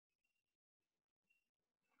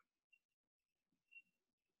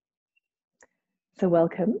So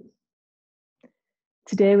welcome.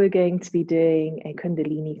 Today we're going to be doing a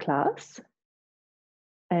Kundalini class.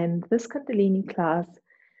 And this Kundalini class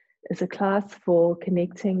is a class for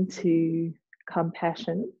connecting to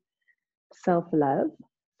compassion, self-love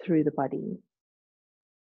through the body.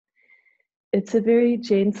 It's a very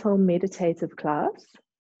gentle meditative class.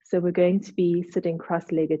 So we're going to be sitting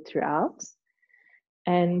cross-legged throughout.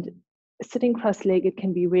 And sitting cross-legged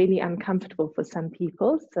can be really uncomfortable for some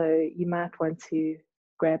people. So you might want to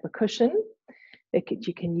grab a cushion that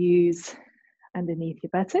you can use underneath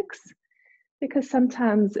your buttocks, because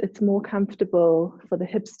sometimes it's more comfortable for the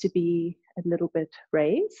hips to be a little bit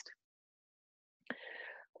raised.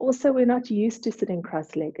 Also, we're not used to sitting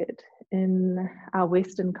cross-legged. In our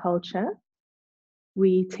Western culture,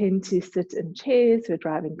 we tend to sit in chairs, we're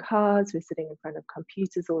driving cars, we're sitting in front of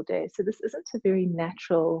computers all day. So this isn't a very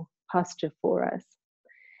natural posture for us.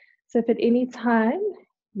 So if at any time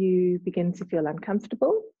you begin to feel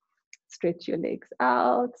uncomfortable, stretch your legs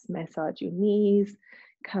out, massage your knees,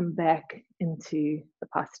 come back into the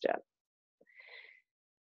posture.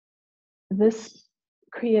 This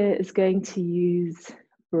Kriya is going to use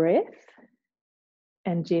breath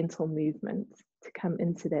and gentle movement to come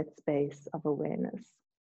into that space of awareness.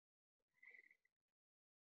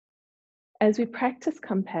 As we practice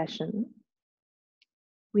compassion,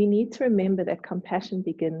 we need to remember that compassion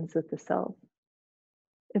begins with the self.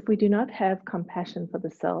 If we do not have compassion for the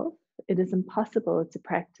self, it is impossible to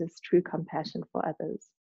practice true compassion for others.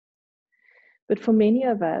 But for many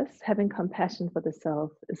of us, having compassion for the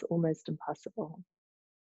self is almost impossible.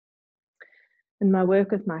 In my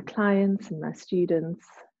work with my clients and my students,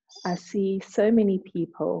 I see so many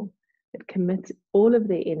people that commit all of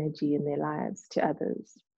their energy in their lives to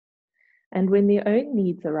others. And when their own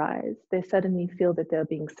needs arise, they suddenly feel that they're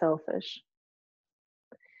being selfish.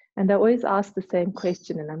 And I always ask the same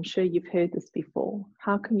question, and I'm sure you've heard this before.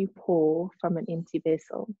 How can you pour from an empty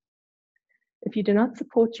vessel? If you do not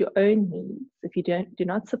support your own needs, if you do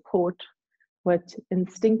not support what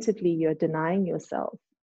instinctively you're denying yourself,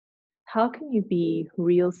 how can you be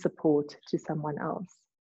real support to someone else?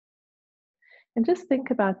 And just think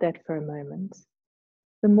about that for a moment.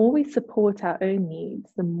 The more we support our own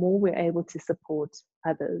needs, the more we're able to support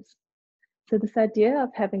others. So this idea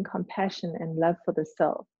of having compassion and love for the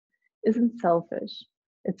self isn't selfish.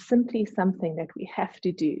 It's simply something that we have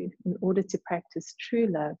to do in order to practice true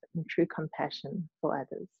love and true compassion for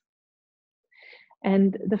others.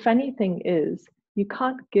 And the funny thing is, you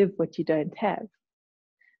can't give what you don't have.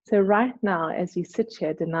 So right now, as you sit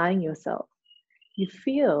here denying yourself, you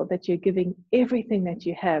feel that you're giving everything that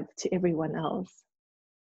you have to everyone else.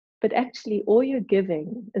 But actually, all you're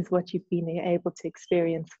giving is what you've been able to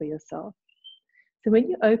experience for yourself. So when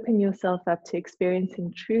you open yourself up to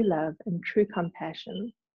experiencing true love and true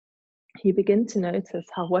compassion, you begin to notice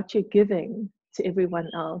how what you're giving to everyone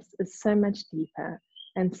else is so much deeper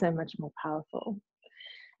and so much more powerful.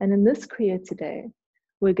 And in this Kriya today,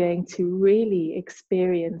 we're going to really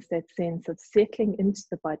experience that sense of settling into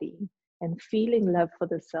the body and feeling love for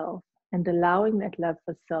the self and allowing that love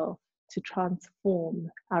for self to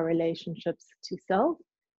transform our relationships to self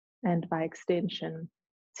and by extension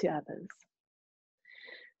to others.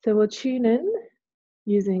 So we'll tune in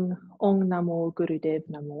using Om Namo Gurudev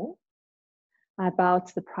Namo. I bow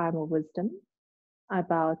to the primal wisdom. I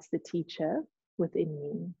bow to the teacher within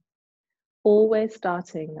me. Always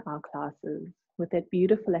starting our classes with that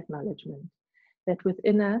beautiful acknowledgement that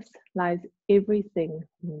within us lies everything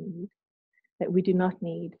we need, that we do not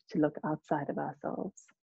need to look outside of ourselves.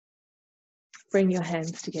 Bring your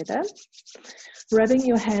hands together, rubbing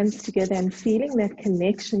your hands together and feeling that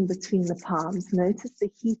connection between the palms. Notice the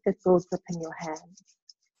heat that builds up in your hands.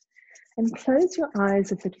 And close your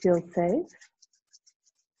eyes if it feels safe.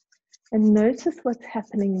 And notice what's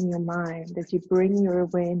happening in your mind as you bring your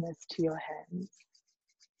awareness to your hands.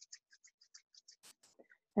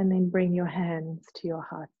 And then bring your hands to your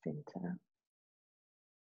heart center.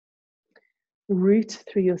 Root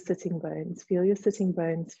through your sitting bones. Feel your sitting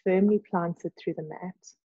bones firmly planted through the mat.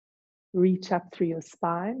 Reach up through your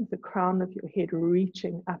spine, the crown of your head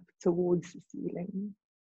reaching up towards the ceiling.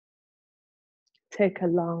 Take a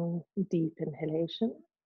long, deep inhalation.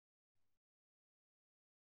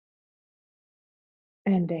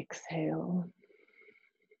 And exhale.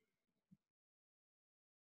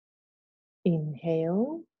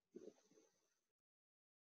 Inhale.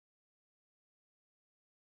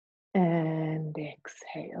 And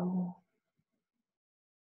exhale.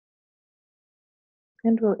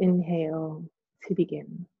 And we'll inhale to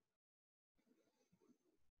begin.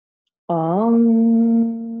 Om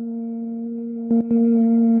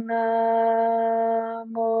Namo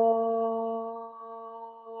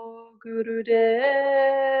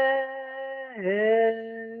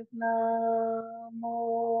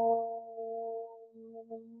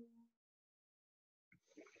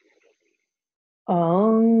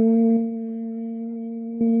Om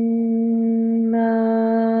Namo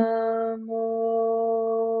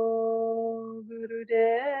Gurudev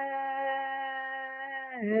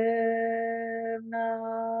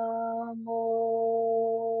Namo.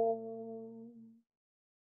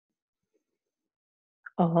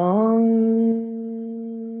 Om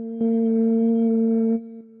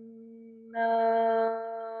Namo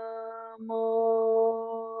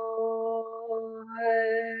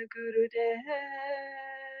Gurudev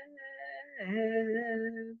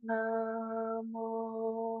Namo.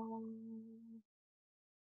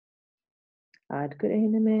 Adgure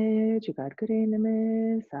Name, Jugadgure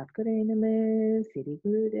Name, Satgure Name, Siri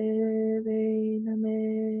Gurudev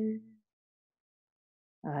Name.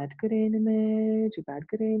 Adgure Name,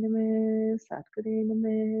 Jugadgure Name, Satgure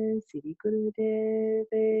Name, Siri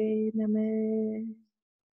Gurudev Name.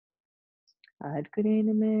 Adgure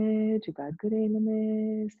Name, Jugadgure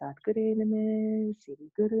Name, Satgure Name, Siri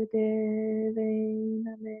Gurudev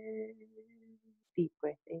Name. Deep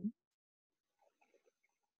breath in.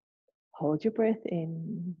 Hold your breath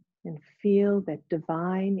in and feel that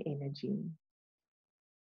divine energy,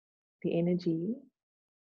 the energy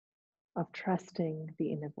of trusting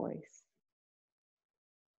the inner voice.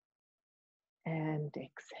 And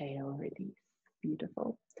exhale, release.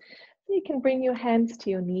 Beautiful. You can bring your hands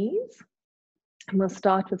to your knees. And we'll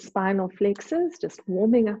start with spinal flexors, just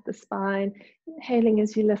warming up the spine, inhaling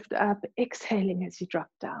as you lift up, exhaling as you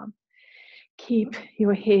drop down. Keep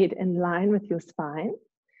your head in line with your spine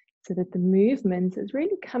so that the movement is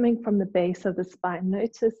really coming from the base of the spine.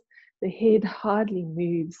 Notice the head hardly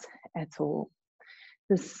moves at all.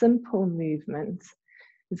 The simple movement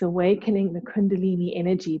is awakening the Kundalini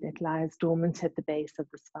energy that lies dormant at the base of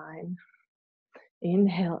the spine.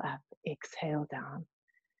 Inhale up, exhale down.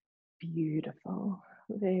 Beautiful.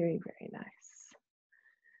 Very, very nice.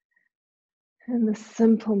 And the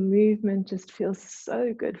simple movement just feels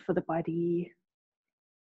so good for the body.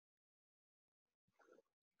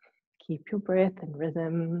 Keep your breath in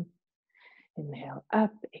rhythm. Inhale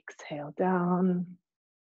up, exhale down.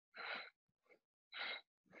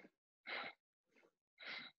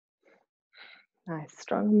 Nice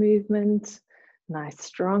strong movement, nice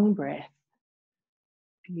strong breath.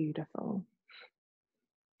 Beautiful.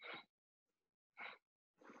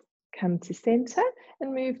 Come to center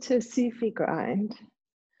and move to a Sufi grind.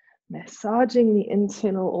 Massaging the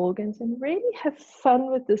internal organs and really have fun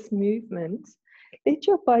with this movement. Let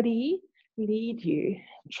your body lead you.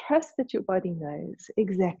 Trust that your body knows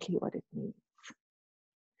exactly what it needs.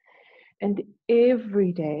 And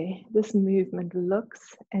every day, this movement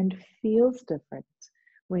looks and feels different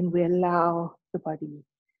when we allow the body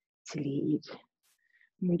to lead.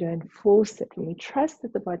 We don't force it, when we trust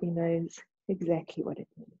that the body knows exactly what it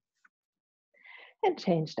needs. And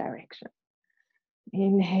change direction.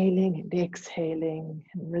 Inhaling and exhaling,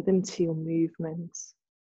 and rhythm to your movements.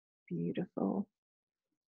 Beautiful.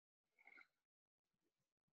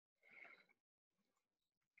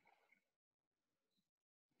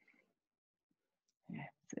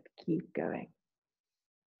 That's it. Keep going.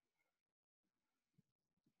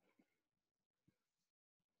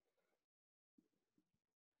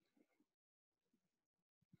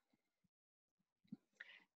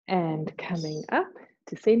 And coming up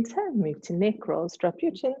to center, move to neck rolls. Drop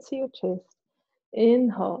your chin to your chest.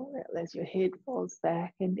 Inhale as your head falls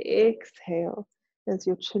back, and exhale as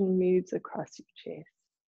your chin moves across your chest.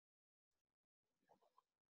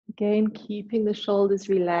 Again, keeping the shoulders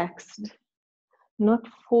relaxed, not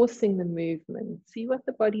forcing the movement. See what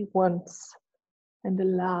the body wants and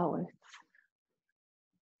allow it.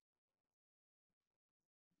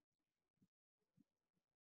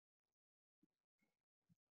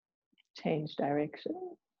 Change direction.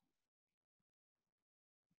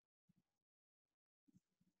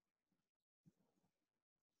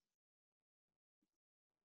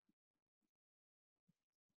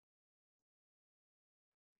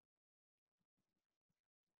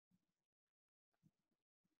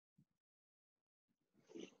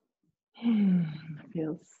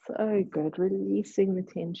 Feels so good, releasing the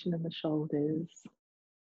tension in the shoulders.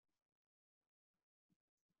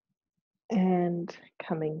 And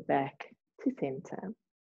coming back to center.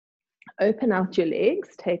 Open out your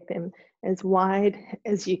legs, take them as wide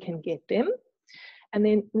as you can get them, and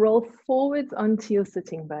then roll forwards onto your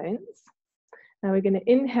sitting bones. Now we're going to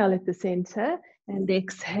inhale at the center and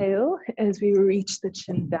exhale as we reach the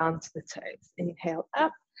chin down to the toes. Inhale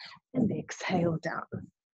up and exhale down.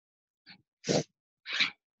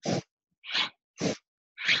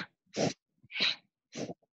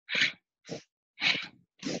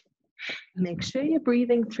 Make sure you're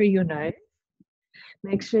breathing through your nose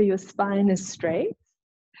Make sure your spine is straight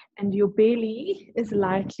and your belly is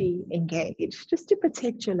lightly engaged, just to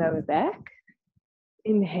protect your lower back.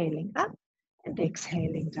 Inhaling up and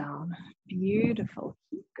exhaling down. Beautiful.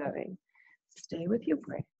 Keep going. Stay with your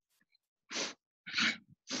breath.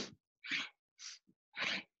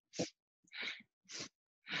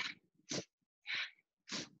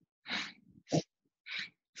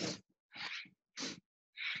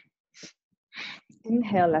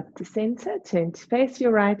 Inhale up to center, turn to face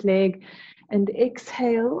your right leg, and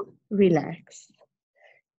exhale, relax.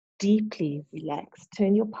 Deeply relax.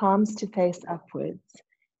 Turn your palms to face upwards.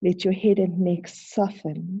 Let your head and neck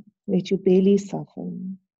soften. Let your belly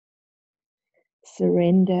soften.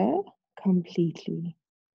 Surrender completely.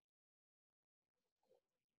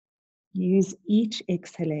 Use each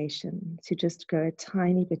exhalation to just go a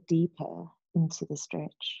tiny bit deeper into the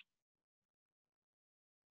stretch.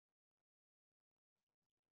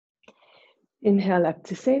 Inhale up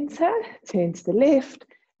to center, turn to the left,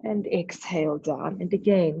 and exhale down. And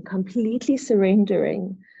again, completely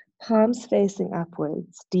surrendering, palms facing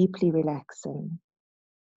upwards, deeply relaxing.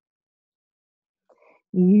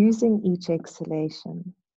 Using each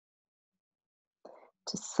exhalation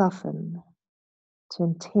to soften, to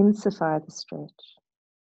intensify the stretch.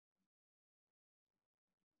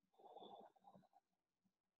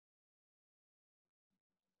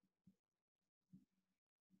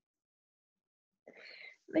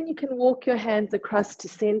 Then you can walk your hands across to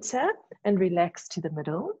center and relax to the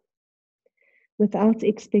middle. Without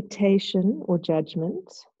expectation or judgment,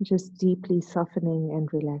 just deeply softening and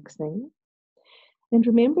relaxing. And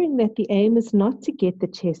remembering that the aim is not to get the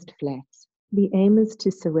chest flat. The aim is to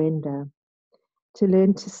surrender, to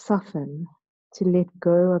learn to soften, to let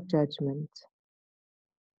go of judgment,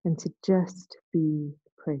 and to just be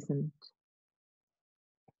present.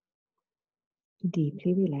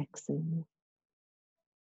 Deeply relaxing.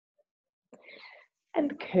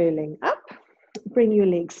 And curling up. Bring your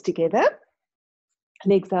legs together.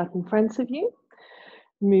 Legs out in front of you.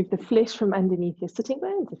 Remove the flesh from underneath your sitting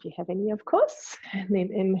bones, if you have any, of course. And then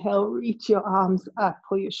inhale, reach your arms up,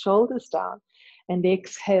 pull your shoulders down. And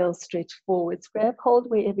exhale, stretch forwards. Grab hold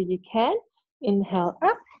wherever you can. Inhale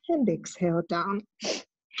up and exhale down.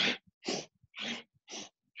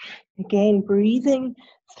 Again, breathing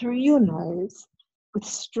through your nose with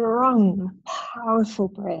strong, powerful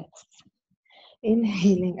breaths.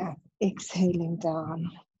 Inhaling up, exhaling down.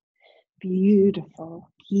 Beautiful.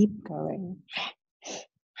 Keep going.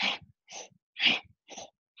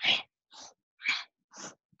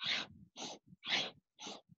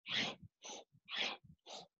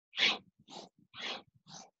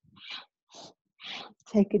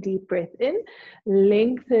 Take a deep breath in,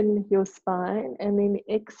 lengthen your spine, and then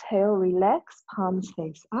exhale, relax, palms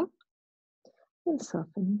face up, and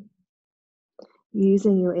soften.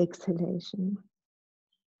 Using your exhalation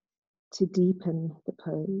to deepen the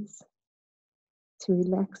pose, to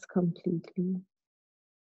relax completely.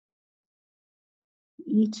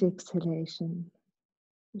 Each exhalation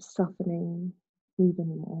is softening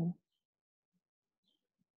even more.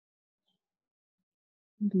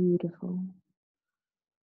 Beautiful.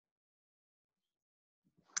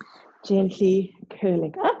 Gently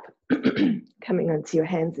curling up, coming onto your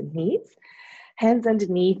hands and knees. Hands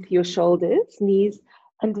underneath your shoulders, knees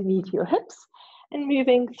underneath your hips, and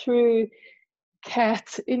moving through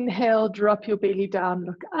cat. Inhale, drop your belly down,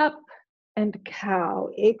 look up, and cow.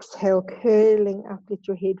 Exhale, curling up, let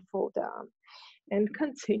your head fall down. And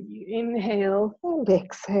continue. Inhale and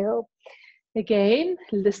exhale. Again,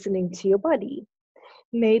 listening to your body.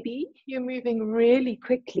 Maybe you're moving really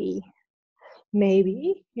quickly.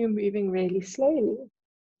 Maybe you're moving really slowly.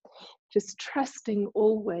 Just trusting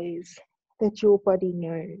always that your body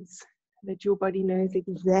knows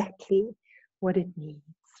exactly what it needs.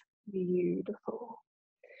 Beautiful.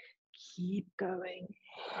 Keep going.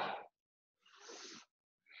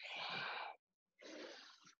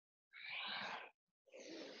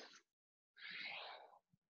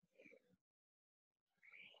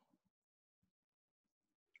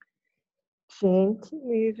 Gently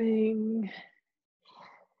moving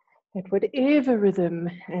at whatever rhythm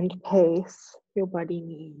and pace your body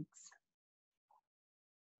needs.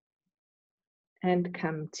 And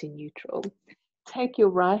come to neutral. Take your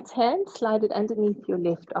right hand, slide it underneath your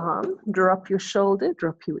left arm, drop your shoulder,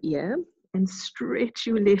 drop your ear, and stretch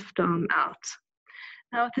your left arm out.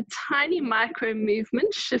 Now with a tiny micro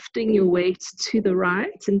movement, shifting your weight to the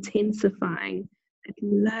right, intensifying that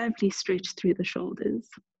lovely stretch through the shoulders.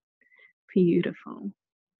 Beautiful.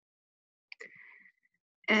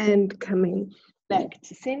 And coming back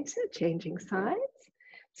to center, changing sides.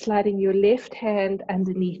 Sliding your left hand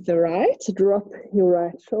underneath the right, drop your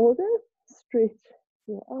right shoulder, stretch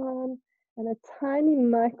your arm, and a tiny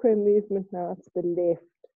micro movement now to the left,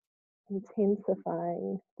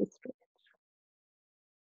 intensifying the stretch.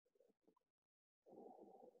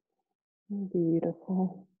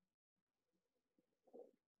 Beautiful.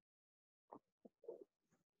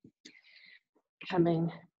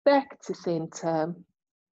 Coming back to center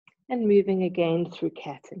and moving again through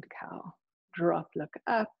cat and cow. Drop, look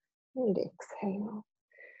up, and exhale.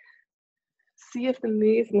 See if the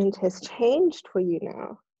movement has changed for you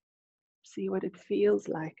now. See what it feels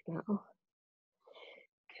like now.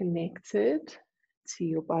 Connected to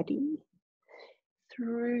your body,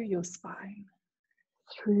 through your spine,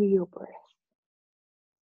 through your breath.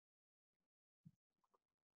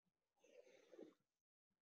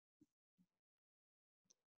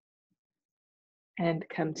 And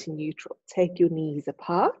come to neutral. Take your knees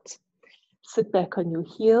apart. Sit back on your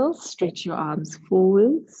heels. Stretch your arms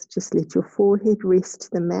forwards. Just let your forehead rest to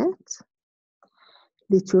the mat.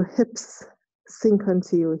 Let your hips sink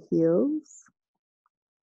onto your heels.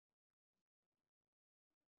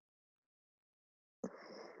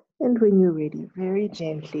 And when you're ready, very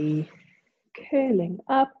gently curling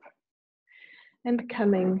up and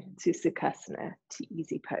coming to Sukhasana, to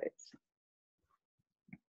easy pose.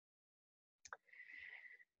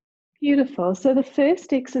 Beautiful. So the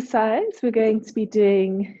first exercise we're going to be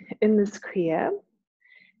doing in this Kriya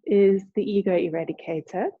is the ego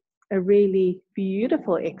eradicator, a really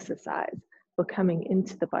beautiful exercise for coming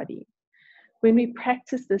into the body. When we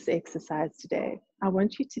practice this exercise today, I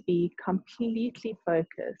want you to be completely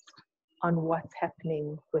focused on what's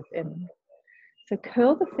happening within. So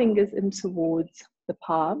curl the fingers in towards the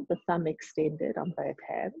palm, the thumb extended on both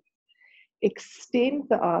hands. Extend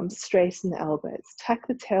the arms, straighten the elbows, tuck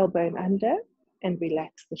the tailbone under and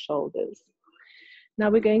relax the shoulders. Now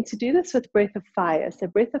we're going to do this with breath of fire. So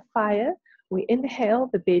breath of fire, we inhale,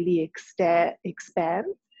 the belly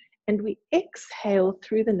expands, and we exhale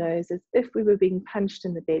through the nose as if we were being punched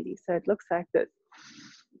in the belly. So it looks like this.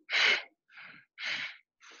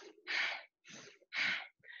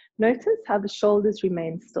 Notice how the shoulders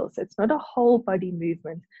remain still. So it's not a whole body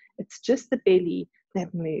movement. It's just the belly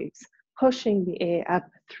that moves, pushing the air up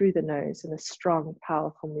through the nose in a strong,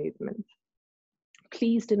 powerful movement.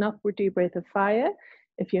 Please do not do breath of fire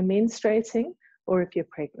if you're menstruating or if you're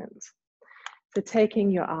pregnant. So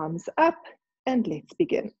taking your arms up, and let's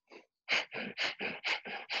begin.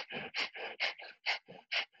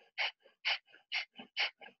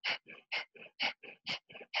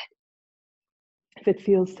 If it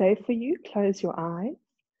feels safe for you, close your eyes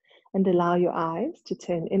and allow your eyes to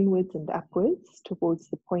turn inwards and upwards towards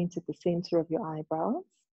the point at the center of your eyebrows.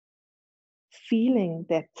 Feeling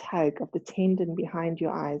that tug of the tendon behind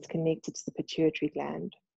your eyes connected to the pituitary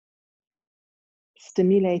gland.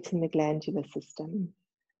 Stimulating the glandular system,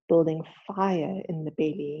 building fire in the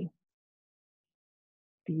belly.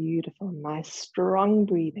 Beautiful, nice, strong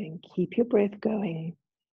breathing. Keep your breath going.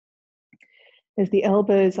 As the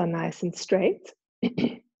elbows are nice and straight,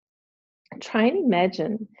 try and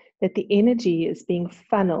imagine that the energy is being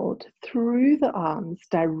funneled through the arms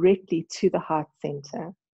directly to the heart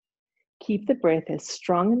center. Keep the breath as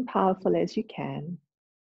strong and powerful as you can.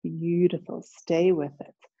 Beautiful, stay with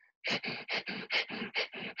it.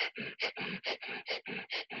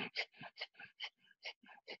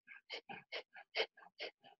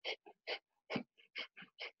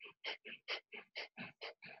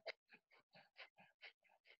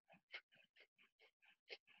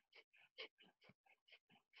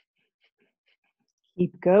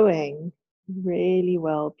 Keep going. Really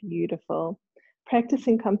well, beautiful.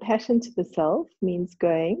 Practicing compassion to the self means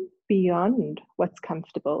going beyond what's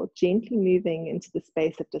comfortable, gently moving into the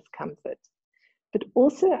space of discomfort, but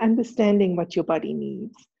also understanding what your body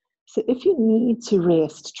needs. So if you need to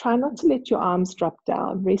rest, try not to let your arms drop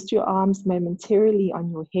down. Rest your arms momentarily on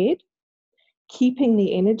your head, keeping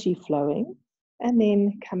the energy flowing, and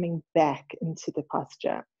then coming back into the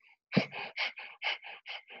posture.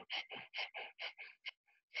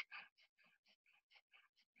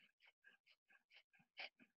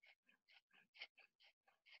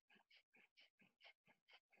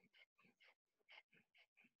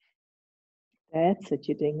 That's it,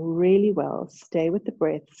 you're doing really well. Stay with the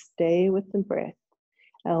breath, stay with the breath.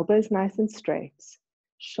 Elbows nice and straight,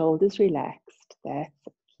 shoulders relaxed. That's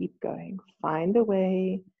it, keep going. Find a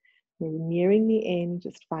way. We're nearing the end,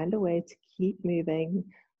 just find a way to keep moving.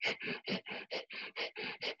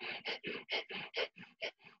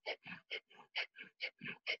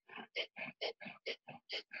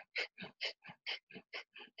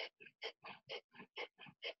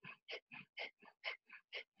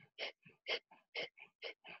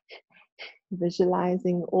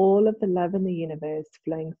 Visualizing all of the love in the universe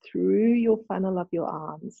flowing through your funnel of your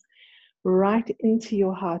arms, right into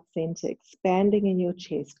your heart center, expanding in your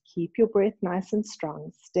chest. Keep your breath nice and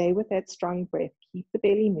strong. Stay with that strong breath. Keep the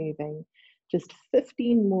belly moving. Just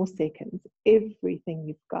 15 more seconds. Everything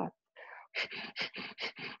you've got.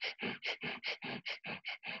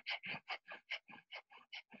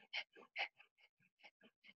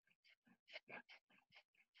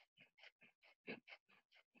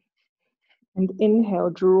 And inhale,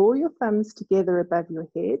 draw your thumbs together above your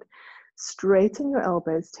head. Straighten your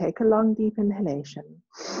elbows. Take a long, deep inhalation.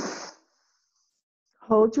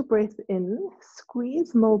 Hold your breath in.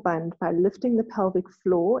 Squeeze Mulband by lifting the pelvic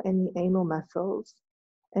floor and the anal muscles.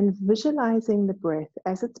 And visualizing the breath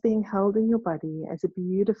as it's being held in your body as a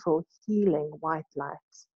beautiful, healing white light.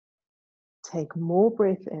 Take more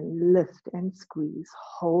breath in. Lift and squeeze.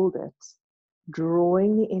 Hold it.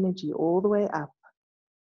 Drawing the energy all the way up.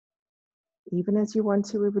 Even as you want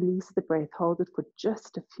to release the breath, hold it for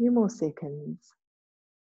just a few more seconds.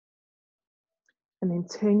 And then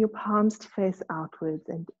turn your palms to face outwards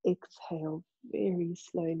and exhale very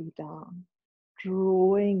slowly down,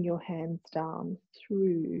 drawing your hands down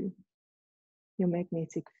through your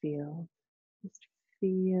magnetic field. Just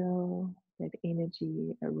feel that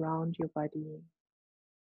energy around your body.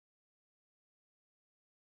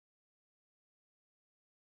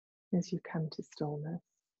 As you come to stillness.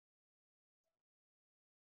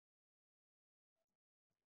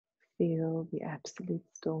 Feel the absolute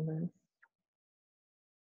stillness,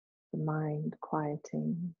 the mind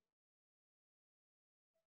quieting.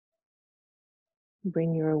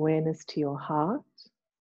 Bring your awareness to your heart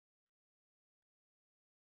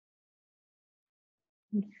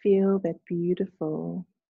and feel that beautiful,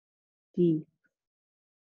 deep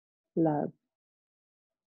love.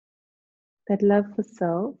 That love for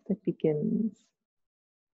self that begins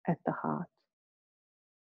at the heart.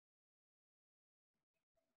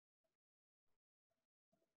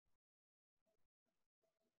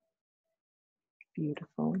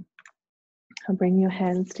 Beautiful. Now bring your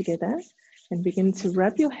hands together and begin to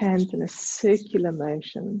rub your hands in a circular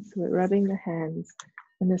motion. So we're rubbing the hands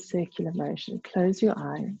in a circular motion. Close your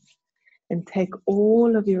eyes and take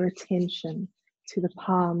all of your attention to the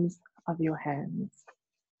palms of your hands.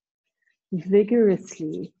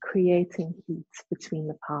 Vigorously creating heat between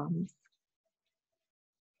the palms.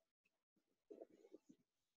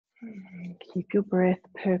 Keep your breath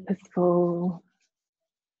purposeful.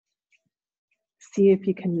 See if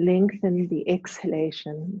you can lengthen the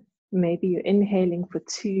exhalation. Maybe you're inhaling for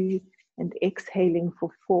 2 and exhaling for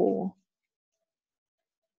 4.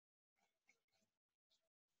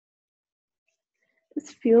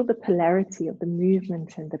 Just feel the polarity of the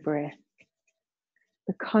movement and the breath.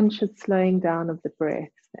 The conscious slowing down of the breath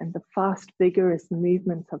and the fast, vigorous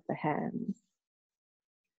movement of the hands.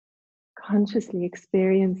 Consciously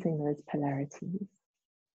experiencing those polarities.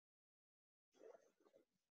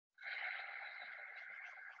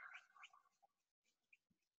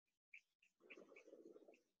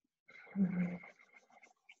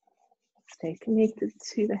 Stay connected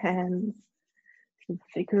to the hands, to the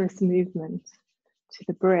vigorous movement, to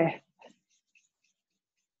the breath.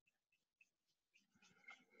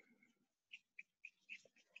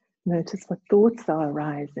 Notice what thoughts are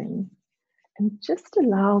arising and just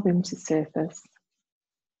allow them to surface.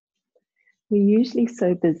 We're usually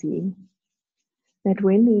so busy that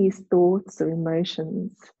when these thoughts or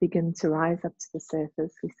emotions begin to rise up to the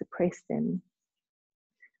surface, we suppress them.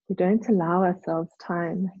 We don't allow ourselves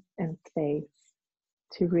time and space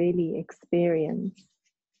to really experience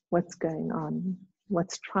what's going on,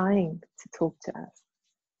 what's trying to talk to us.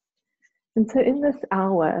 And so in this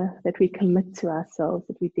hour that we commit to ourselves,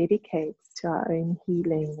 that we dedicate to our own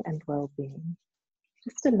healing and well-being,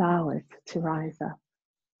 just allow it to rise up.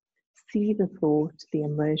 See the thought, the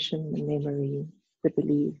emotion, the memory, the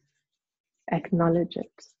belief. Acknowledge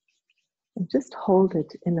it and just hold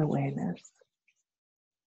it in awareness.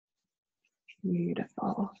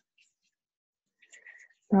 Beautiful.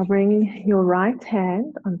 Now bring your right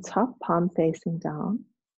hand on top, palm facing down,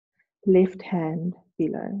 left hand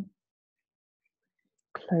below.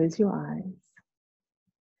 Close your eyes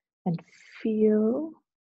and feel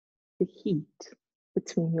the heat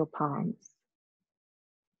between your palms.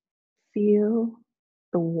 Feel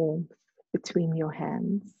the warmth between your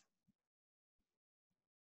hands.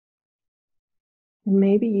 And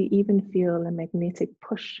maybe you even feel a magnetic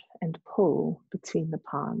push and pull between the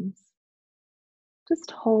palms.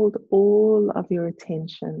 Just hold all of your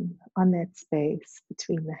attention on that space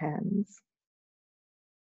between the hands.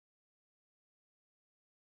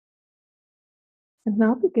 And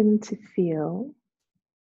now begin to feel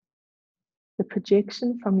the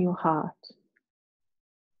projection from your heart.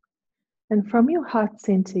 And from your heart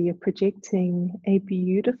center, you're projecting a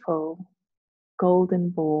beautiful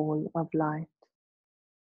golden ball of light.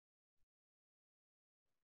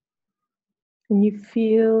 And you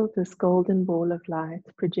feel this golden ball of light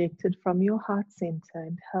projected from your heart center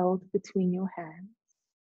and held between your hands.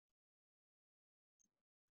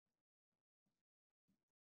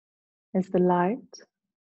 As the light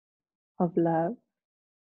of love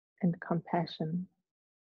and compassion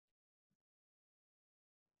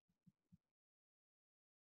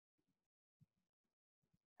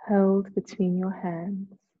held between your hands,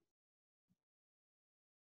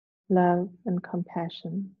 love and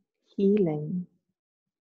compassion, healing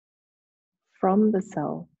from the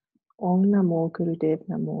self. Om Namo Gurudev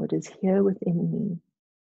Namo. It is here within me.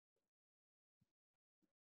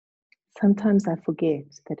 Sometimes I forget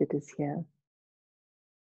that it is here.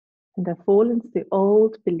 And I fall into the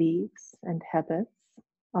old beliefs and habits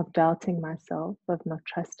of doubting myself, of not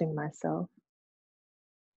trusting myself.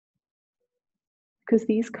 Because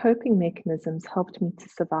these coping mechanisms helped me to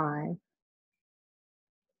survive.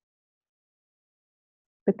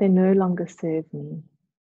 But they no longer serve me.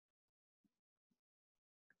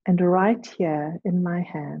 And right here in my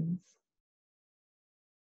hands,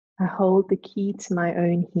 I hold the key to my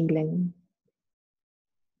own healing.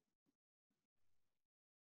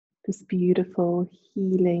 This beautiful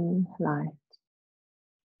healing light.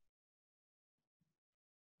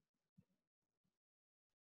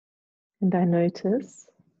 And I notice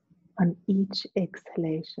on each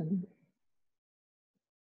exhalation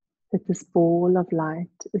that this ball of light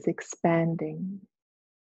is expanding,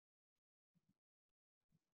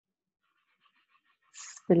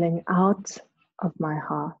 spilling out of my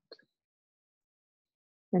heart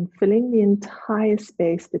and filling the entire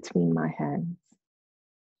space between my hands.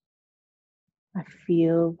 I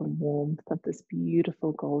feel the warmth of this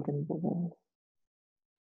beautiful golden ball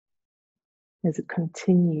as it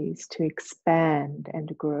continues to expand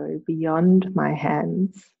and grow beyond my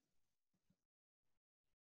hands.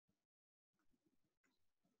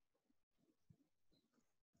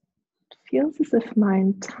 It feels as if my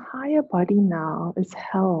entire body now is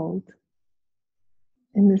held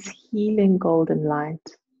in this healing golden light.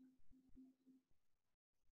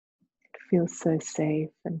 It feels so safe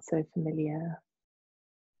and so familiar.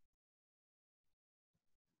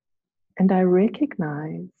 And I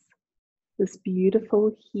recognize this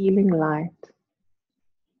beautiful healing light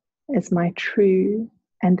as my true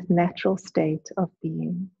and natural state of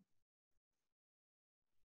being.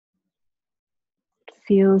 It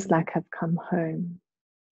feels like I've come home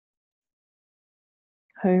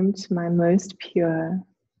to my most pure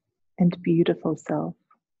and beautiful self.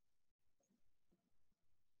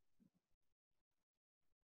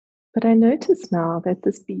 But I notice now that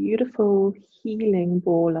this beautiful healing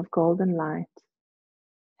ball of golden light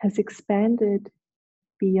has expanded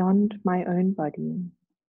beyond my own body.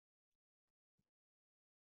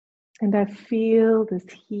 And I feel this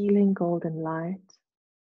healing golden light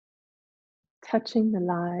touching the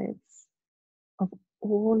lives of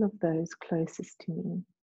all of those closest to me.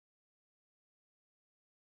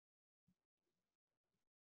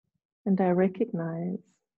 And I recognize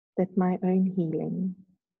that my own healing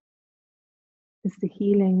is the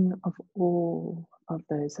healing of all of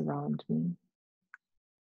those around me.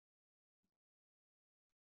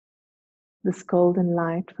 This golden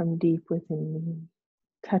light from deep within me,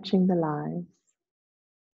 touching the lives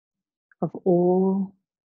of all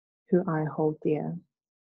who I hold dear.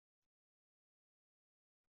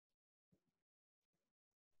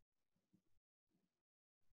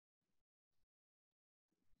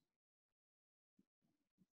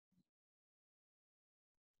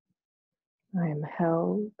 I am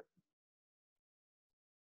held.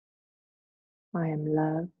 I am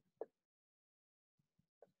loved.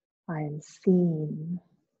 I am seen.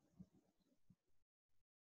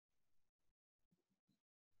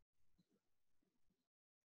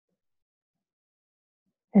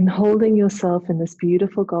 And holding yourself in this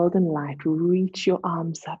beautiful golden light, reach your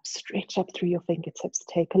arms up, stretch up through your fingertips,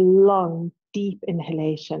 take a long, deep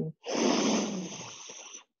inhalation.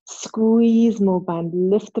 Squeeze more band,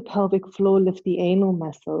 lift the pelvic floor, lift the anal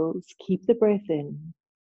muscles, keep the breath in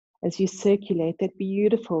as you circulate that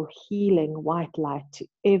beautiful healing white light to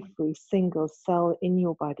every single cell in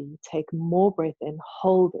your body. Take more breath in,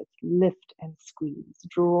 hold it, lift and squeeze,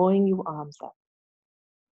 drawing your arms up.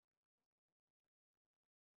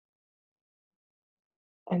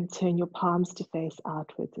 And turn your palms to face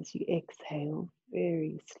outwards as you exhale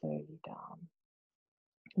very slowly down.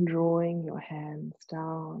 Drawing your hands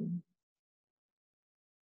down.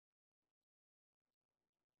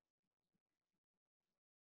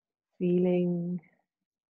 feeling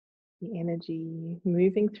the energy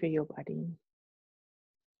moving through your body.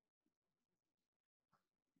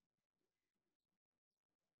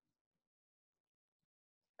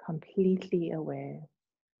 Completely aware,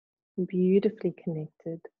 beautifully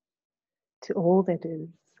connected to all that is,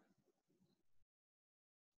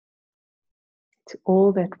 to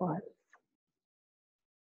all that was,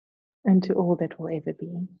 and to all that will ever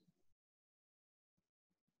be.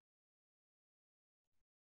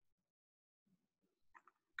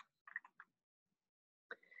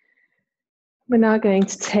 We're now going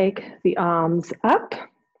to take the arms up,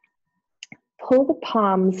 pull the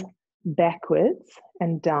palms backwards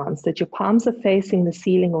and down so that your palms are facing the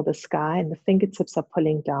ceiling or the sky and the fingertips are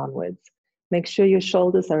pulling downwards. Make sure your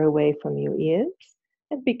shoulders are away from your ears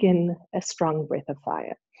and begin a strong breath of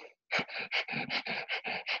fire.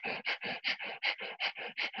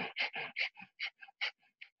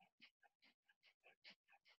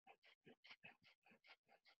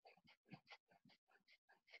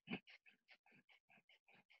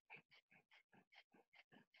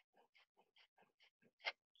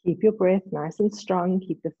 Keep your breath nice and strong.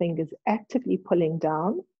 Keep the fingers actively pulling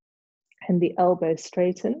down and the elbows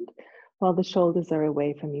straightened while the shoulders are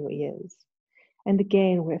away from your ears. And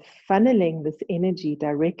again, we're funneling this energy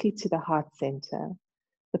directly to the heart center.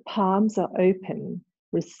 The palms are open,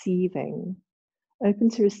 open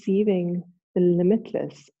to receiving the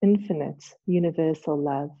limitless, infinite, universal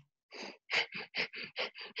love.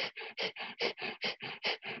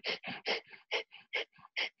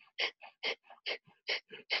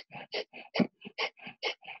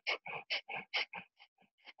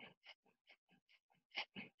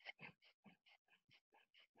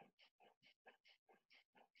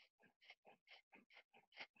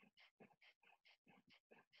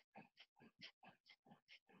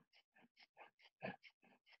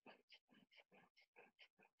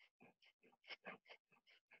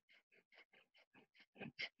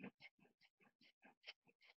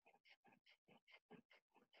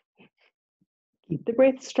 Keep the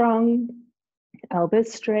breath strong,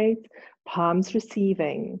 elbows straight, palms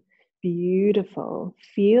receiving. Beautiful.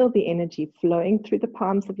 Feel the energy flowing through the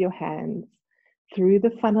palms of your hands, through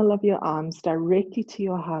the funnel of your arms, directly to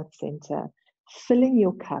your heart center, filling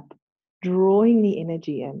your cup, drawing the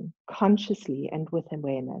energy in consciously and with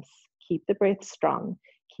awareness. Keep the breath strong.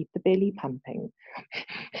 Keep the belly pumping.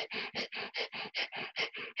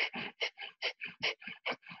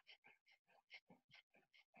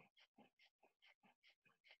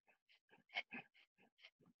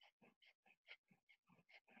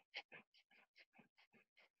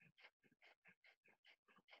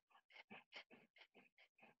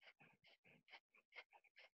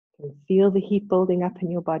 And feel the heat building up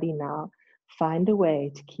in your body now. Find a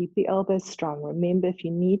way to keep the elbows strong. Remember, if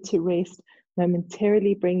you need to rest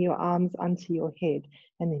momentarily, bring your arms onto your head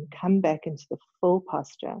and then come back into the full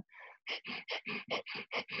posture.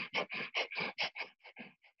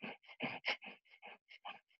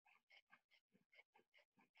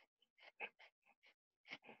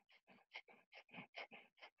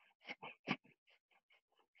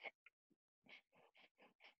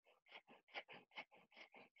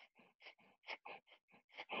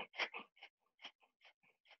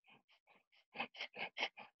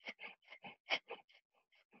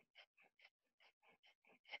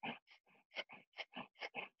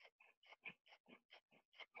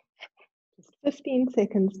 Just 15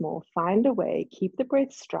 seconds more. Find a way. Keep the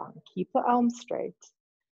breath strong. Keep the arms straight.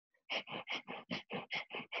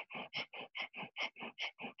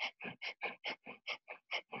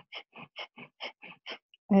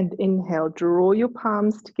 And inhale, draw your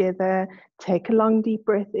palms together. Take a long, deep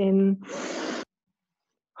breath in.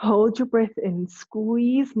 Hold your breath in,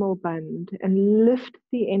 squeeze more bund, and lift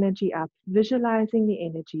the energy up, visualizing the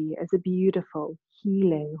energy as a beautiful,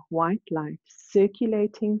 healing white light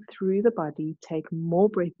circulating through the body. Take more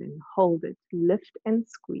breath in, hold it, lift and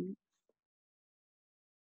squeeze.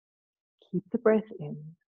 Keep the breath in.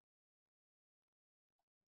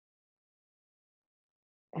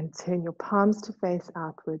 And turn your palms to face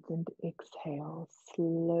outwards and exhale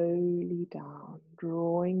slowly down,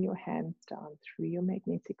 drawing your hands down through your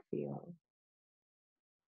magnetic field.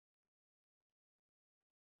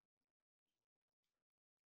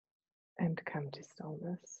 And come to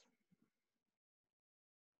stillness.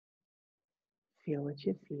 Feel what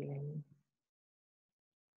you're feeling.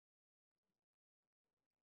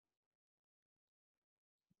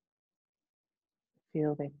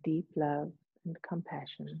 Feel that deep love and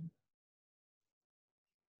compassion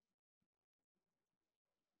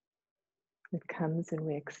that comes when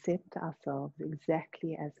we accept ourselves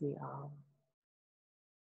exactly as we are.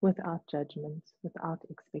 without judgment, without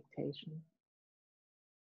expectation.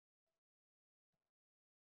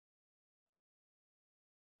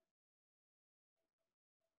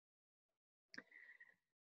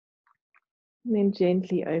 And then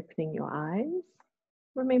gently opening your eyes.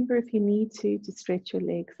 Remember, if you need to stretch your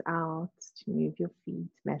legs out, to move your feet,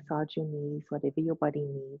 massage your knees, whatever your body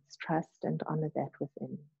needs, trust and honor that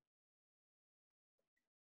within.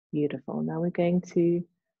 Beautiful. Now we're going to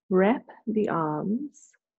wrap the arms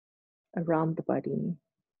around the body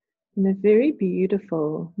in a very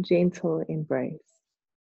beautiful, gentle embrace.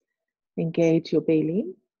 Engage your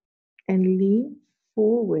belly and lean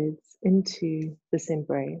forwards into this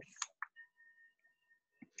embrace.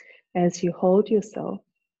 As you hold yourself,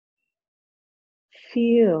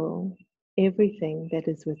 feel everything that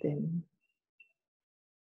is within.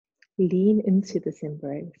 Lean into this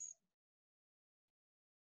embrace.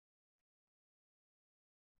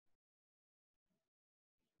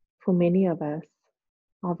 For many of us,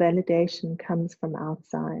 our validation comes from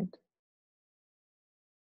outside.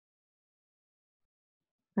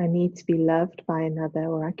 I need to be loved by another,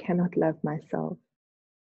 or I cannot love myself.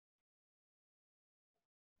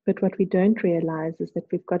 But what we don't realize is that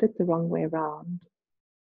we've got it the wrong way around.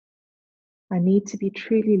 I need to be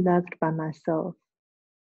truly loved by myself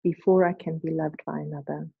before I can be loved by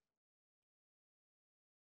another.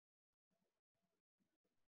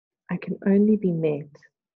 I can only be met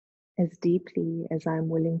as deeply as I'm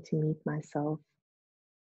willing to meet myself.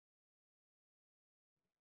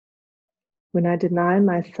 When I deny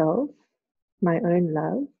myself my own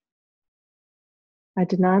love, I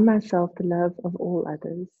deny myself the love of all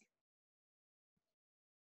others.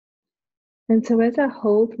 And so as I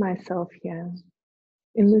hold myself here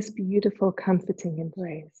in this beautiful, comforting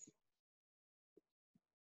embrace,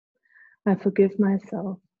 I forgive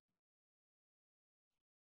myself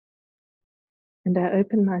and I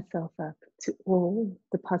open myself up to all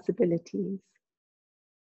the possibilities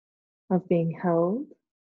of being held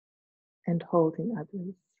and holding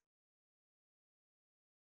others.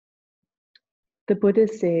 The Buddha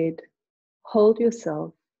said, hold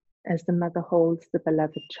yourself as the mother holds the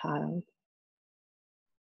beloved child.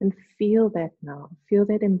 And feel that now, feel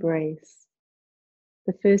that embrace.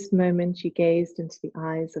 The first moment you gazed into the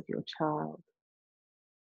eyes of your child,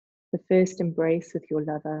 the first embrace with your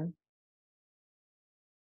lover,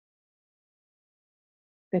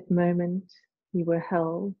 that moment you were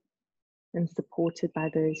held and supported by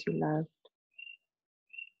those you loved.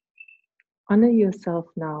 Honor yourself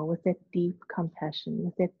now with that deep compassion,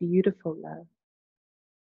 with that beautiful love.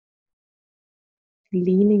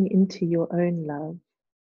 Leaning into your own love.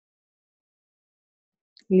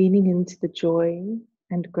 Leaning into the joy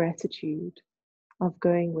and gratitude of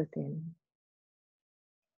going within.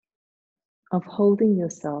 Of holding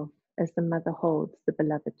yourself as the mother holds the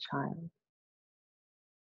beloved child.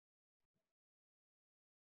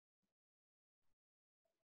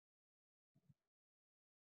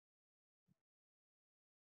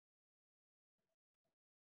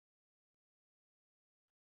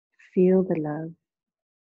 Feel the love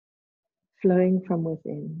flowing from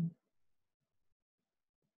within,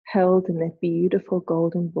 held in that beautiful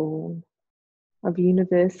golden ball of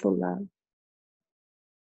universal love.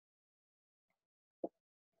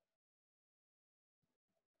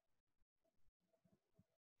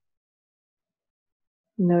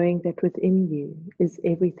 Knowing that within you is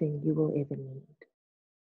everything you will ever need.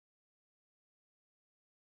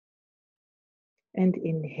 And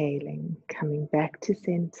inhaling, coming back to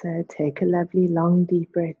center, take a lovely long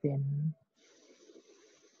deep breath in.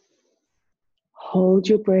 Hold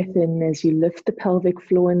your breath in as you lift the pelvic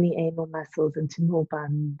floor and the anal muscles into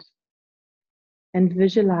Norband. And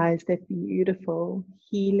visualize that beautiful,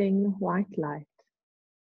 healing white light.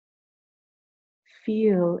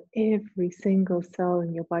 Feel every single cell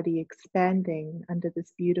in your body expanding under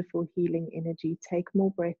this beautiful healing energy. Take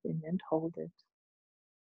more breath in and hold it.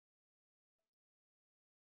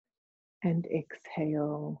 And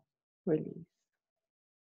exhale, release.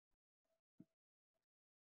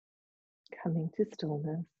 Coming to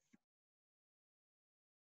stillness.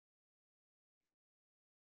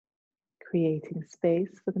 Creating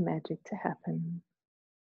space for the magic to happen.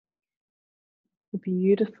 A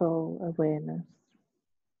beautiful awareness.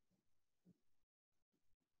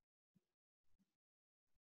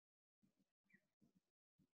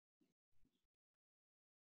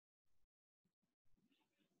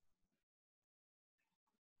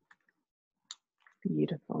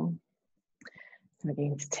 Beautiful. So we're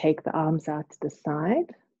going to take the arms out to the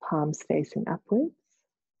side, palms facing upwards.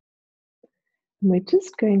 And we're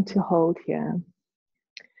just going to hold here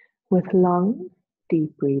with long,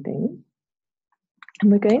 deep breathing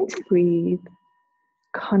And we're going to breathe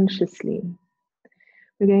consciously.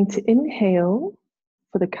 We're going to inhale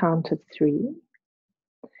for the count of 3.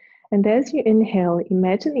 And as you inhale,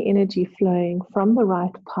 imagine the energy flowing from the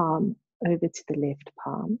right palm over to the left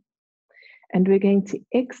palm. And we're going to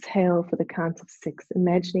exhale for the count of 6,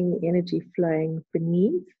 imagining the energy flowing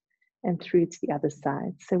beneath and through to the other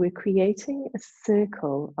side. So we're creating a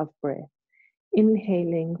circle of breath.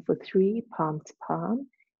 Inhaling for 3, palm to palm.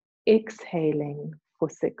 Exhaling for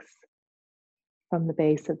 6, from the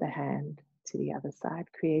base of the hand to the other side,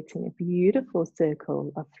 creating a beautiful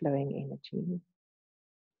circle of flowing energy.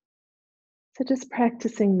 So just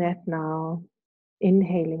practicing that now,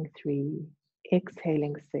 inhaling 3,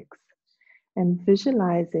 exhaling 6, and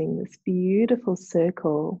visualizing this beautiful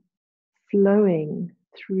circle flowing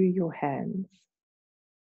through your hands.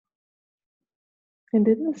 And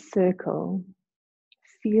in this circle,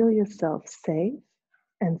 feel yourself safe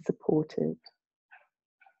and supported.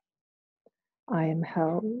 I am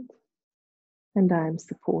held and I am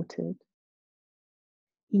supported,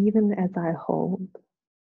 even as I hold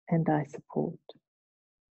and I support.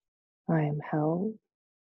 I am held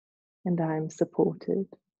and I am supported,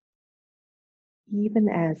 even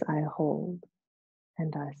as I hold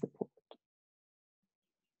and I support.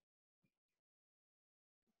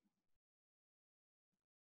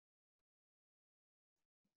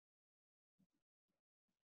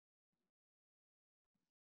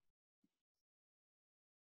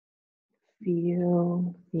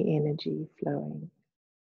 Feel the energy flowing,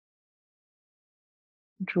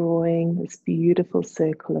 drawing this beautiful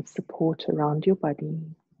circle of support around your body.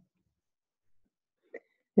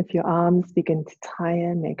 If your arms begin to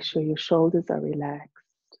tire, make sure your shoulders are relaxed.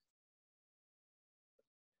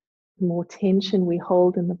 The more tension we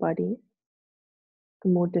hold in the body, the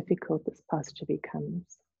more difficult this posture becomes.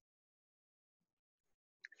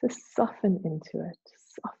 So soften into it,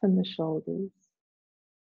 soften the shoulders.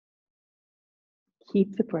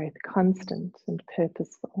 Keep the breath constant and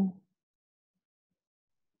purposeful.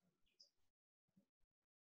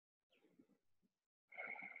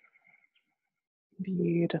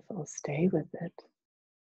 Beautiful, stay with it.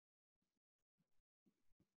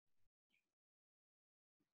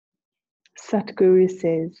 Satguru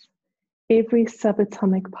says, every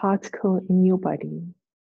subatomic particle in your body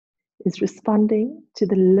is responding to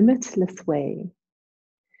the limitless way,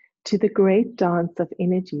 to the great dance of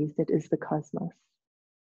energies that is the cosmos.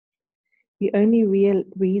 The only real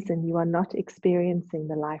reason you are not experiencing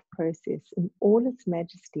the life process in all its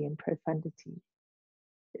majesty and profundity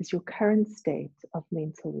is your current state of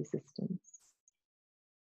mental resistance.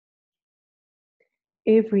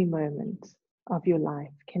 Every moment of your life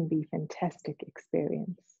can be a fantastic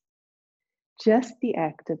experience. Just the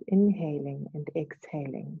act of inhaling and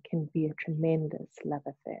exhaling can be a tremendous love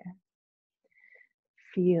affair.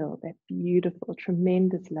 Feel that beautiful,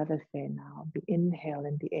 tremendous love affair now, the inhale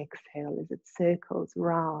and the exhale as it circles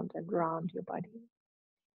round and round your body.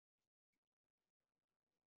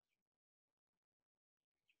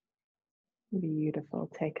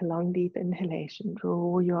 Beautiful. Take a long, deep inhalation.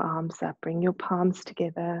 Draw your arms up. Bring your palms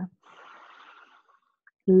together.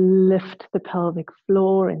 Lift the pelvic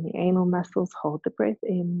floor and the anal muscles. Hold the breath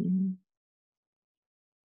in.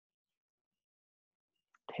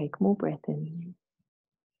 Take more breath in.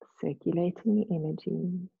 Circulating the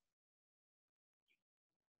energy.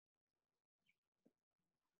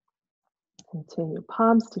 And turn your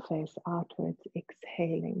palms to face outwards.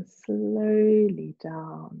 Exhaling slowly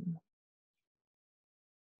down.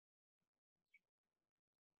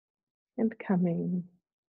 And coming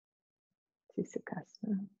to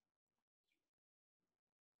Sukhasana.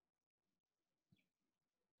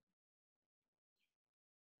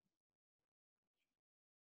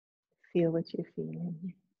 Feel what you're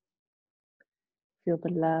feeling. Feel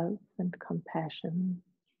the love and compassion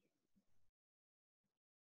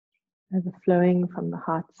overflowing from the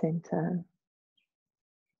heart center.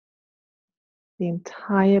 The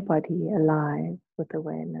entire body alive with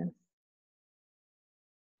awareness.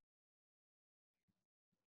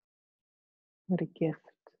 What a gift,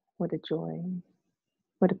 what a joy,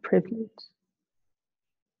 what a privilege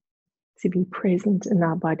to be present in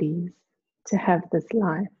our bodies, to have this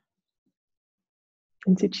life,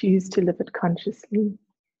 and to choose to live it consciously.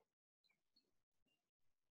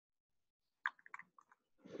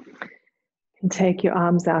 And take your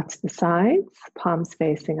arms out to the sides, palms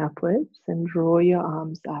facing upwards, and draw your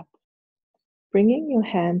arms up. Bringing your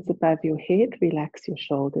hands above your head, relax your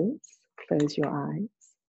shoulders, close your eyes.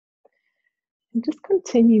 And just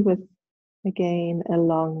continue with, again, a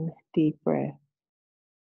long, deep breath.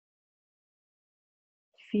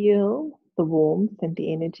 Feel the warmth and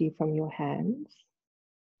the energy from your hands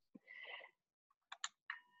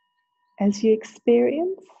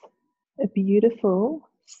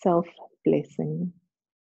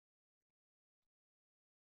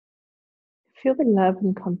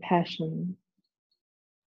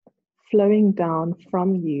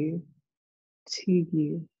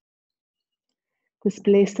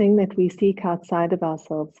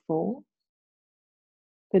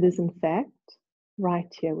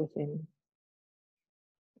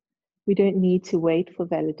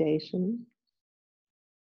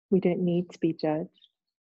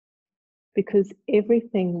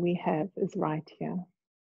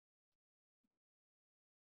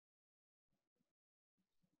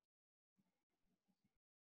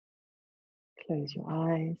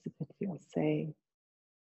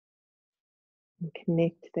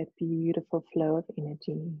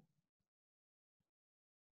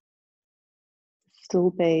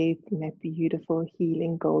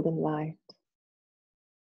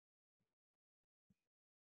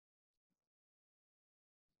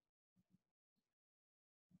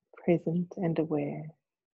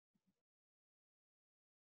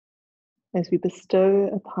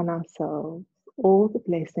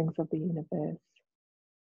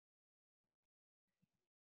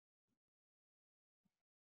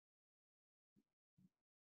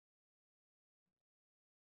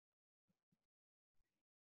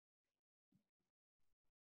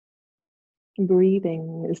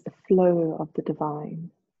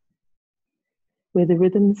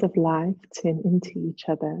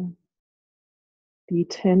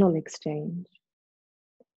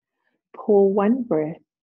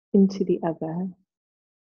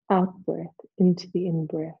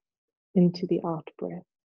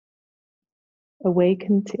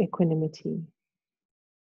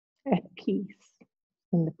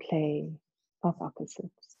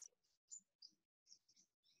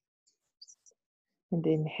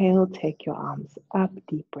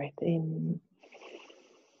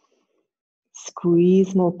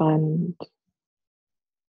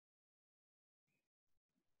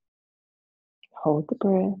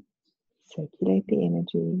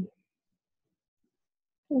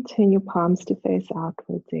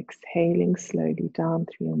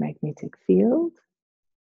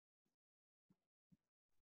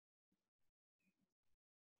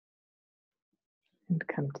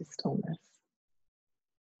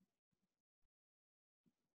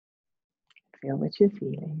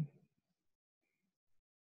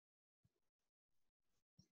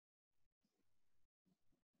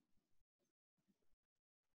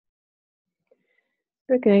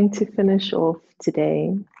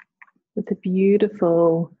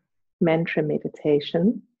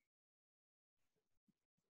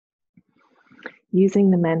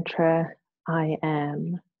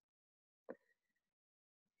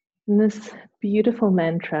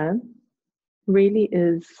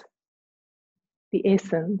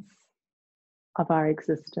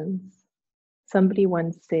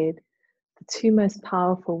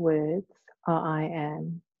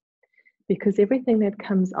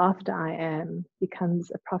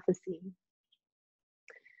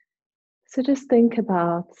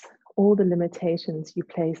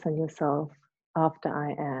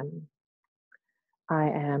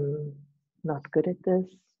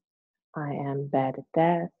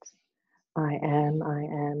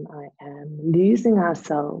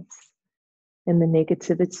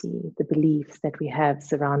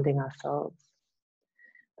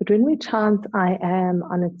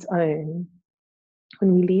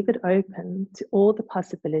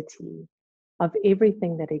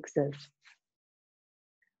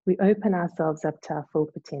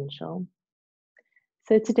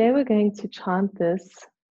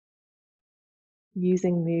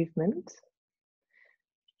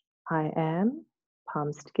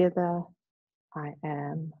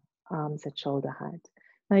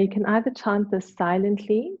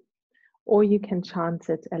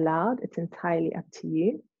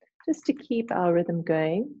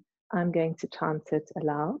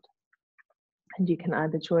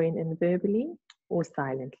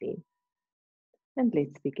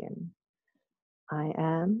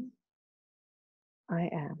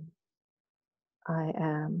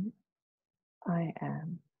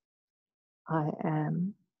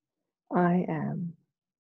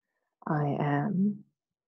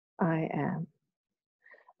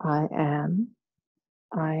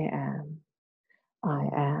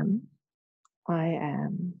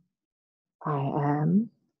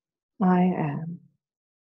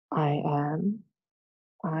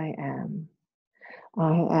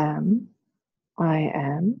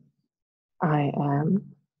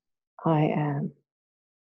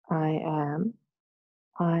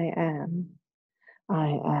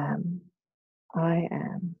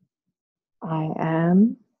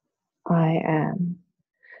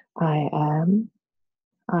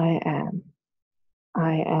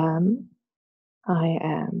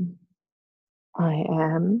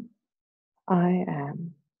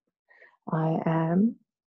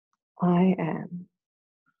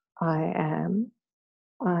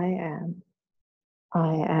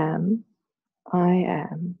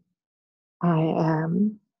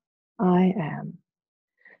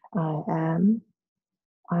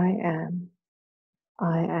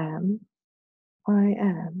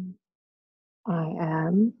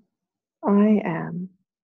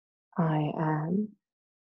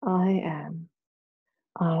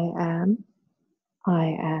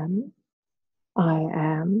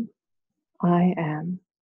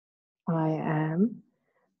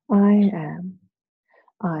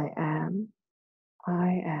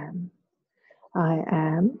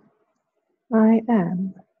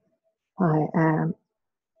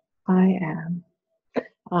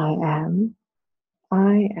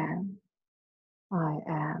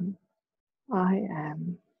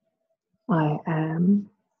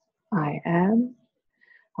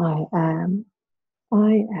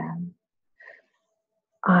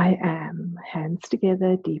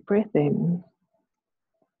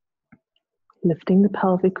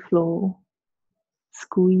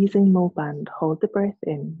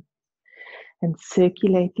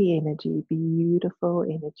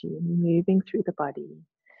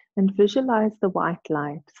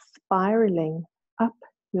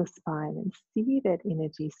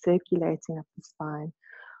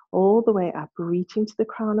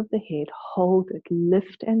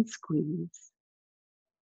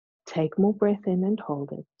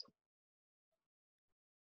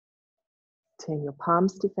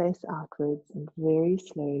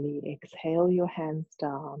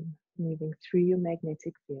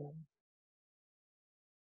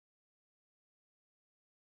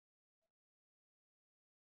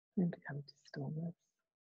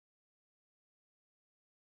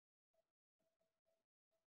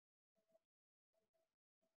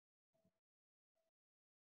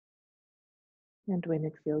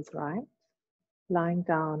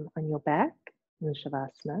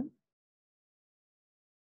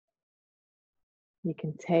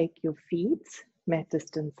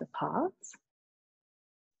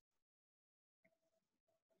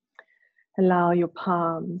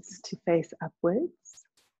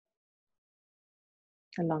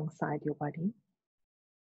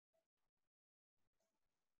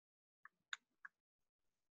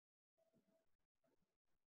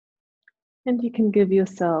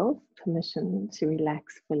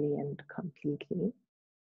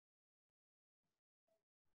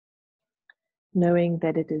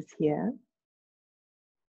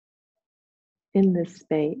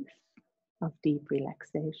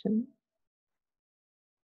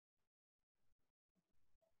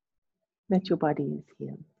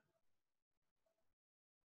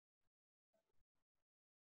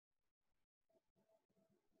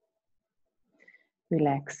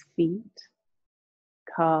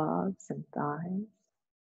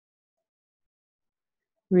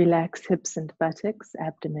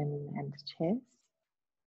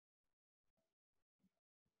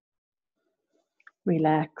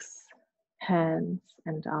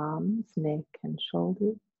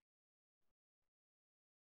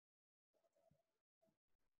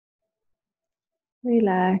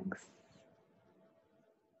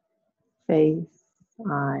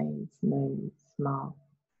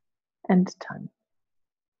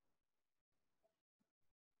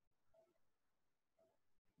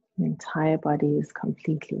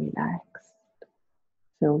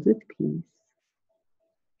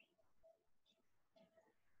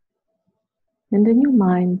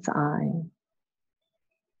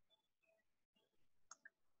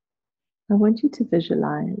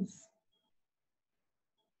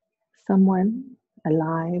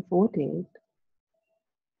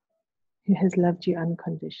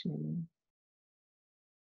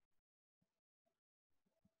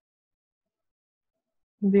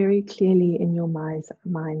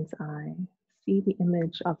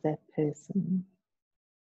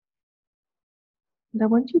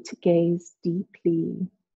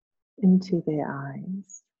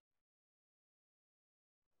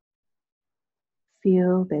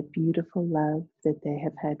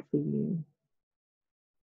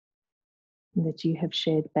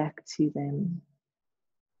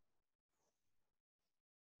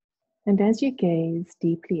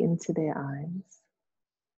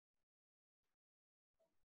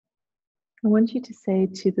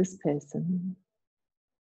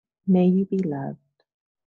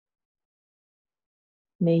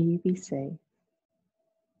May you be safe.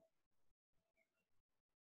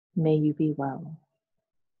 May you be well.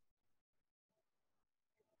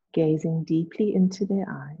 Gazing deeply into their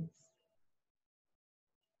eyes.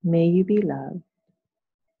 May you be loved.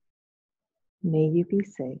 May you be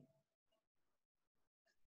safe.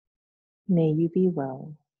 May you be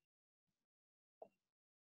well.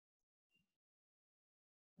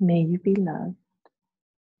 May you be loved.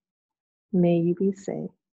 May you be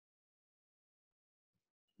safe.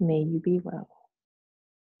 May you be well.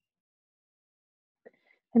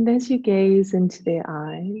 And as you gaze into their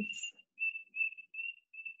eyes,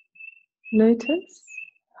 notice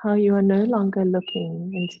how you are no longer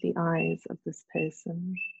looking into the eyes of this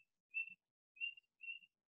person,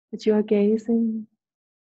 but you are gazing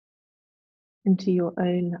into your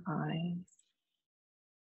own eyes.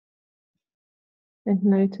 And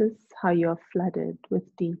notice how you are flooded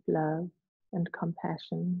with deep love and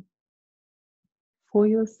compassion for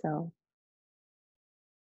yourself,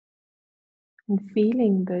 and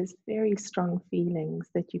feeling those very strong feelings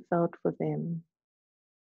that you felt for them,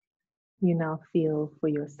 you now feel for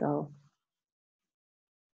yourself.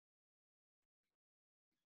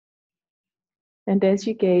 And as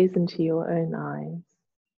you gaze into your own eyes,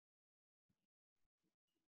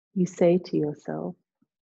 you say to yourself,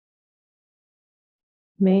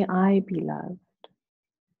 may I be loved.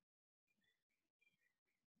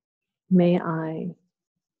 May I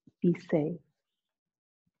be safe.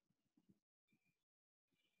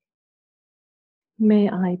 May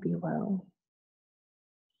I be well.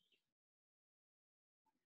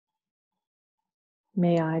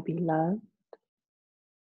 May I be loved.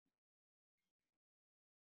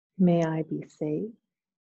 May I be safe.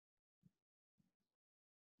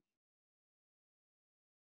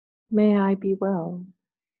 May I be well.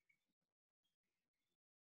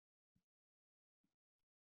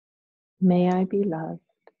 May I be loved.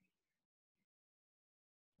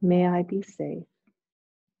 May I be safe.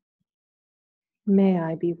 May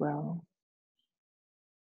I be well.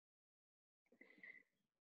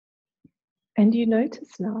 And you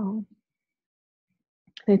notice now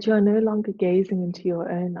that you are no longer gazing into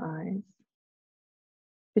your own eyes,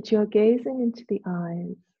 but you are gazing into the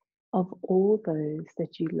eyes of all those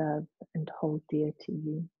that you love and hold dear to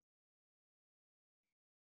you,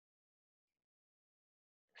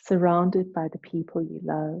 surrounded by the people you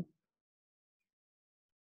love,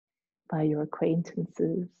 by your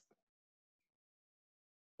acquaintances,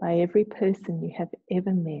 by every person you have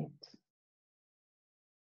ever met,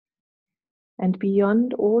 and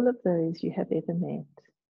beyond all of those you have ever met,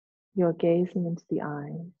 you are gazing into the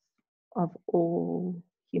eyes of all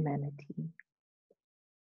humanity.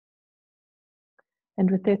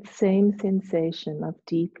 And with that same sensation of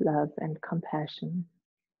deep love and compassion,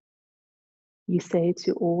 you say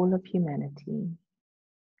to all of humanity,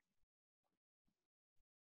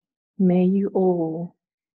 may you all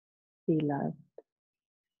be loved.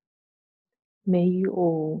 May you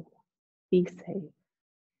all be safe.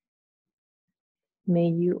 May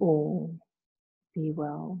you all be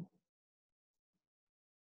well.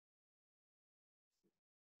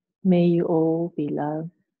 May you all be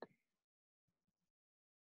loved.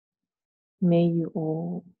 May you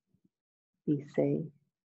all be safe.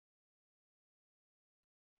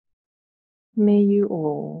 May you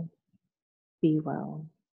all be well.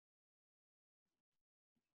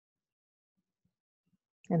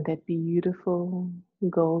 And that beautiful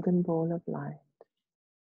golden ball of light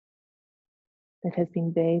that has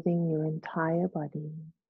been bathing your entire body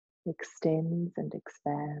extends and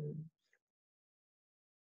expands,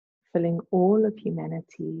 filling all of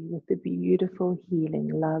humanity with the beautiful healing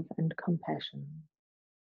love and compassion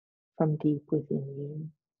from deep within you.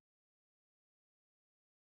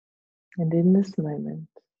 And in this moment,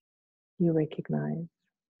 you recognize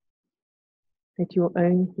that your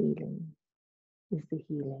own healing is the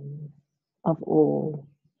healing of all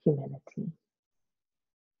humanity.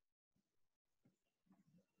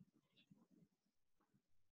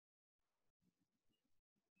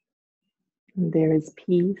 And there is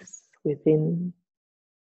peace within,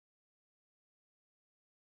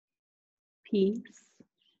 peace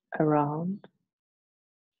around,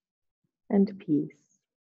 and peace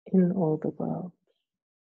in all the world.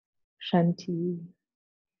 Shanti,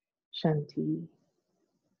 Shanti,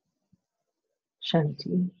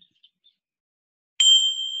 Shanti.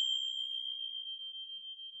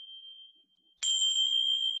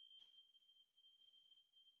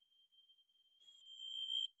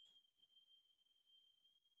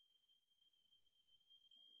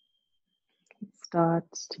 Start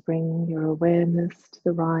to bring your awareness to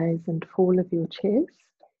the rise and fall of your chest.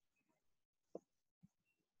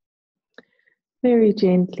 Very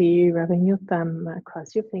gently rubbing your thumb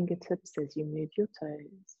across your fingertips as you move your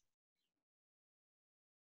toes.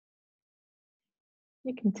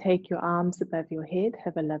 You can take your arms above your head,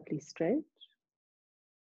 have a lovely stretch.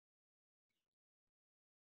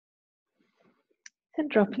 And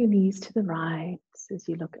drop your knees to the right as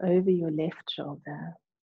you look over your left shoulder.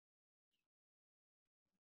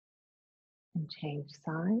 And change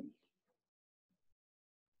side.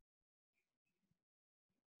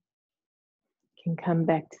 You can come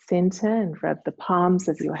back to center and rub the palms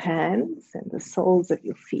of your hands and the soles of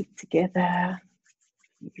your feet together.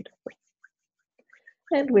 Beautiful.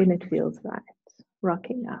 And when it feels right,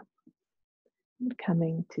 rocking up and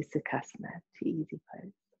coming to Sukhasana, to easy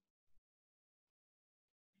pose.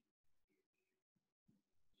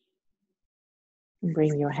 And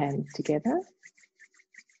bring your hands together.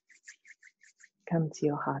 Come to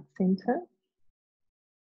your heart center.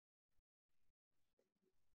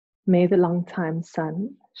 May the long-time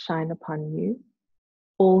sun shine upon you.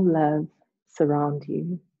 All love surround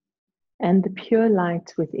you. And the pure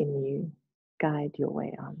light within you guide your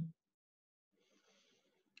way on.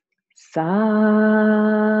 Sat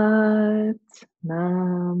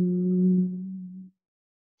Nam.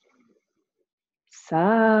 Sat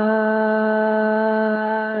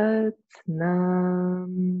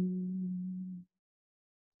Nam.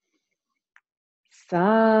 Sat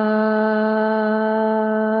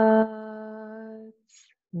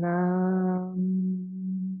Nam.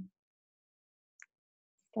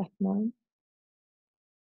 Sat Nam.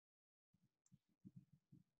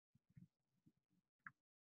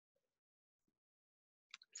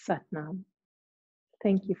 Sat Nam.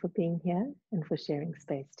 Thank you for being here and for sharing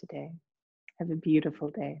space today. Have a beautiful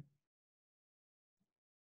day.